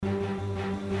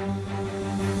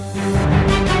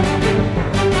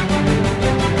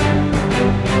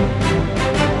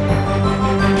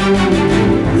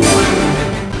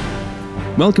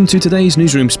Welcome to today's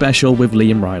Newsroom special with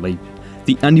Liam Riley.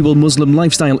 The annual Muslim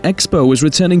Lifestyle Expo is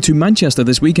returning to Manchester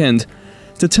this weekend.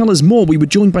 To tell us more, we were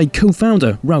joined by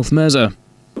co-founder Rauf Mirza.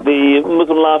 The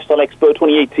Muslim Lifestyle Expo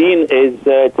 2018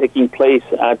 is taking place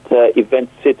at Event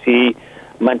City,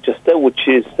 Manchester, which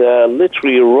is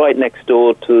literally right next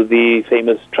door to the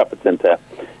famous Trafford Centre.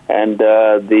 And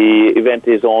the event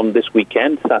is on this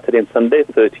weekend, Saturday and Sunday,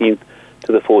 13th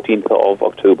to the 14th of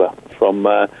October, from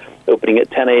opening at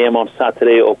 10 a.m. on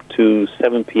Saturday up to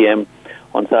 7 p.m.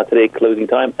 on Saturday, closing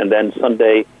time, and then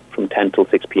Sunday from 10 till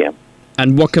 6 p.m.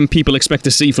 And what can people expect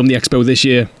to see from the Expo this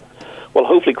year? Well,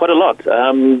 hopefully quite a lot.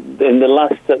 In the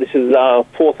last, this is our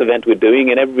fourth event we're doing,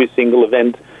 and every single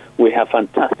event we have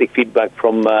fantastic feedback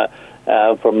from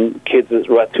kids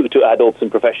to adults and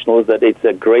professionals that it's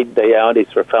a great day out,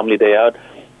 it's a family day out.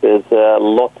 There's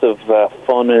lots of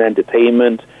fun and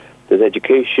entertainment. There's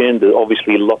education. There's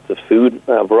obviously lots of food,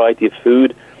 a variety of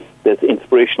food. There's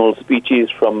inspirational speeches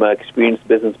from experienced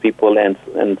business people and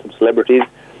some celebrities,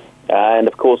 and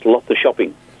of course lots of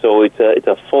shopping. So it's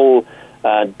a full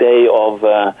day of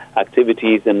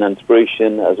activities and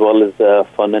inspiration, as well as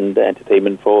fun and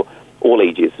entertainment for all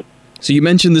ages. So you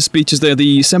mentioned the speeches there,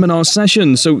 the seminar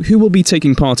sessions. So who will be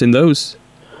taking part in those?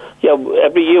 Yeah,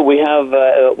 every year we have,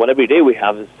 every day we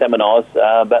have seminars,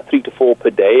 about 3 to 4 per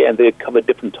day, and they cover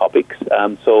different topics.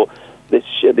 So this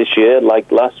year,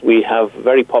 like last, we have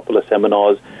very popular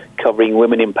seminars covering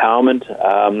women empowerment,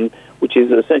 which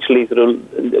is essentially sort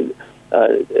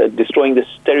of destroying the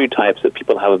stereotypes that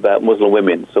people have about Muslim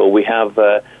women. So we have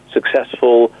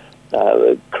successful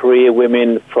career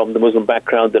women from the Muslim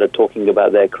background that are talking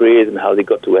about their careers and how they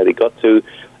got to where they got to,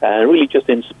 and really just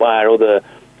inspire other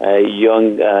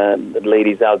young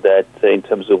ladies out there in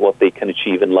terms of what they can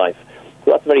achieve in life.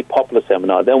 So that's a very popular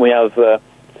seminar. Then we have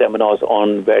seminars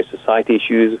on various society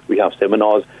issues. We have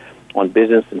seminars on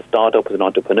business and startups and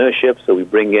entrepreneurship. So we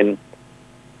bring in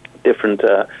different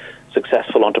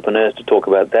successful entrepreneurs to talk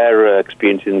about their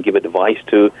experiences and give advice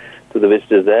to the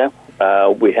visitors there.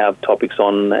 We have topics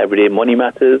on everyday money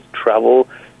matters, travel,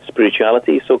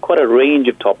 spirituality. So quite a range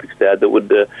of topics there that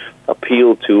would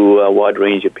appeal to a wide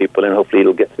range of people, and hopefully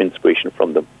it'll get some inspiration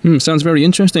from them. Sounds very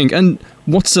interesting. And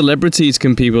what celebrities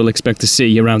can people expect to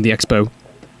see around the Expo?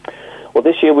 Well,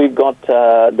 this year we've got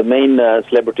the main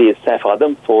celebrity is Saif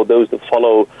Adam. For those that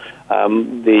follow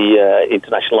the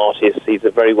international artist, he's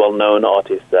a very well-known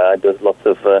artist. Does lots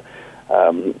of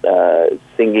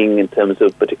singing in terms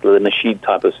of particularly the nasheed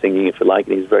type of singing, if you like,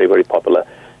 and he's very, very popular.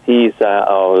 He's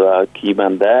our key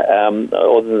man there.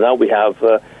 Other than that, we have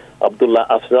Abdullah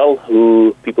Afzal,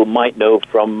 who people might know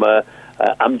from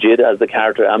Amjad as the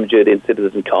character Amjad in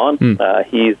Citizen Khan.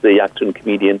 He's the actor and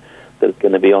comedian that's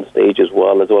going to be on stage as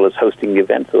well as hosting the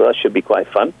event, so that should be quite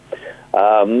fun.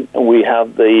 We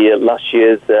have the last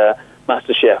year's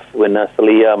Master Chef winner,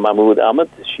 Salia Mahmood Ahmed.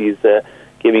 She's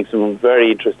giving some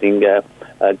very interesting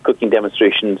cooking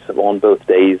demonstrations on both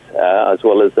days, as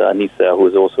well as Anissa, who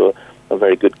is also a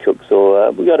very good cook.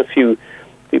 So we got a few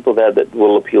people there that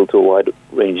will appeal to a wide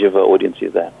range of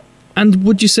audiences there. And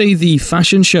would you say the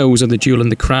fashion shows are the jewel in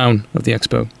the crown of the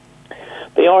Expo?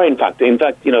 They are, in fact. You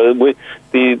know,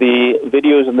 the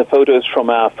videos and the photos from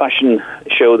our fashion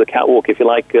show, the catwalk, if you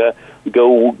like,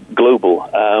 go global.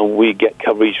 We get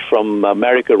coverage from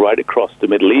America right across the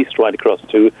Middle East, right across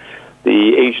to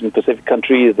the Asian Pacific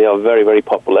countries. They are very, very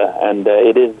popular, and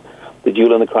it is the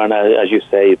jewel in the crown, as you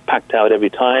say, packed out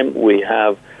every time. We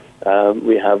have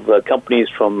companies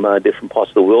from different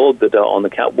parts of the world that are on the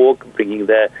catwalk, bringing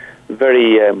their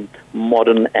very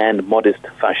modern and modest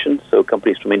fashion. So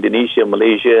companies from Indonesia,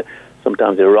 Malaysia,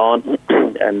 sometimes Iran,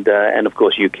 and of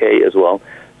course UK as well.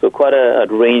 So quite a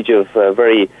range of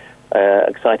very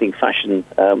exciting fashion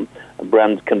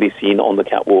brands can be seen on the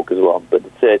catwalk as well. But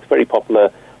it's a very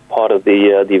popular part of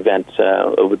the event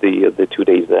over the 2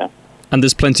 days there. And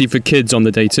there's plenty for kids on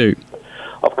the day too.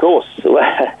 Of course,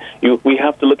 we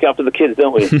have to look after the kids,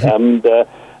 don't we? And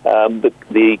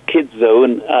the kids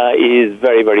zone is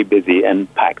very, very busy and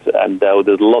packed, and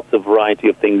there's lots of variety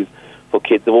of things for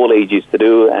kids of all ages to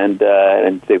do, and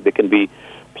they can be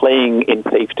playing in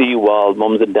safety while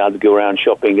mums and dads go around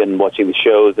shopping and watching the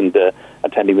shows and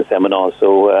attending the seminars.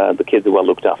 So the kids are well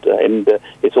looked after, and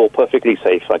it's all perfectly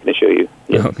safe, I can assure you.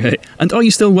 Yeah. Okay. And are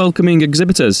you still welcoming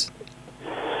exhibitors?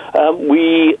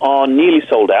 We are nearly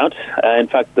sold out. In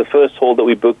fact, the first hall that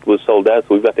we booked was sold out,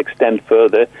 so we've got to extend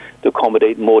further to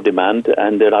accommodate more demand.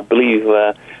 And I believe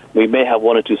we may have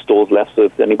 1 or 2 stalls left, so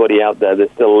if anybody out there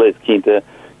that still is keen to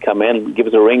come in, give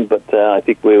us a ring. But I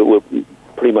think we're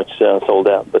pretty much sold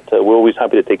out. But we're always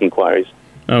happy to take inquiries.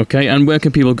 Okay, and where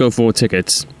can people go for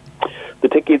tickets? The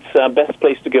tickets, best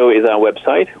place to go is our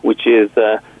website, which is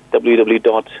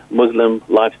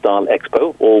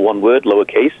www.muslimlifestyleexpo, all one word,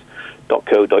 lowercase,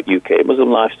 .co.uk,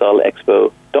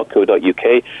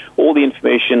 muslimlifestyleexpo.co.uk. All the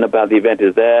information about the event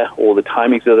is there, all the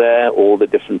timings are there, all the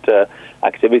different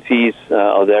activities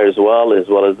are there as well as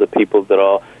the people that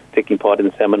are taking part in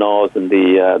the seminars and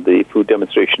the food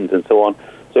demonstrations and so on.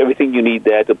 So everything you need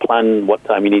there to plan what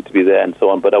time you need to be there and so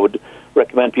on. But I would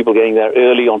recommend people getting there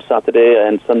early on Saturday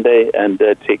and Sunday and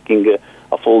taking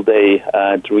a full day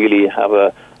to really have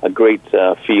a great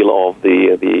feel of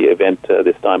the event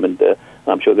this time, and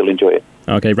I'm sure they'll enjoy it.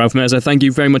 Okay, Rauf Mirza, thank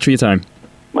you very much for your time.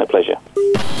 My pleasure.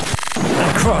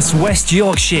 Across West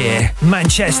Yorkshire,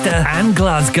 Manchester and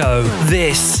Glasgow,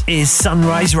 this is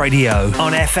Sunrise Radio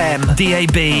on FM,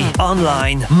 DAB,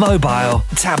 online, mobile,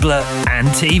 tablet and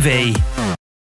TV.